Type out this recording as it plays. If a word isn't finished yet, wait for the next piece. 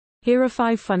Here are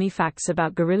 5 funny facts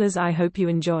about gorillas I hope you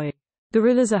enjoy.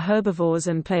 Gorillas are herbivores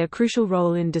and play a crucial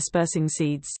role in dispersing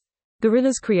seeds.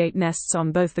 Gorillas create nests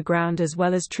on both the ground as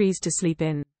well as trees to sleep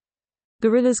in.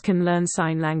 Gorillas can learn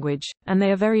sign language, and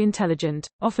they are very intelligent,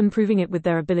 often proving it with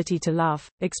their ability to laugh,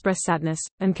 express sadness,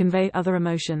 and convey other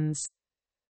emotions.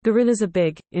 Gorillas are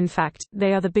big, in fact,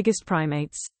 they are the biggest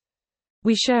primates.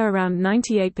 We share around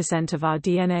 98% of our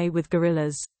DNA with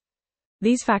gorillas.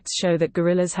 These facts show that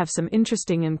gorillas have some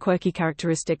interesting and quirky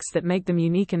characteristics that make them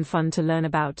unique and fun to learn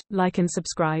about. Like and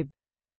subscribe.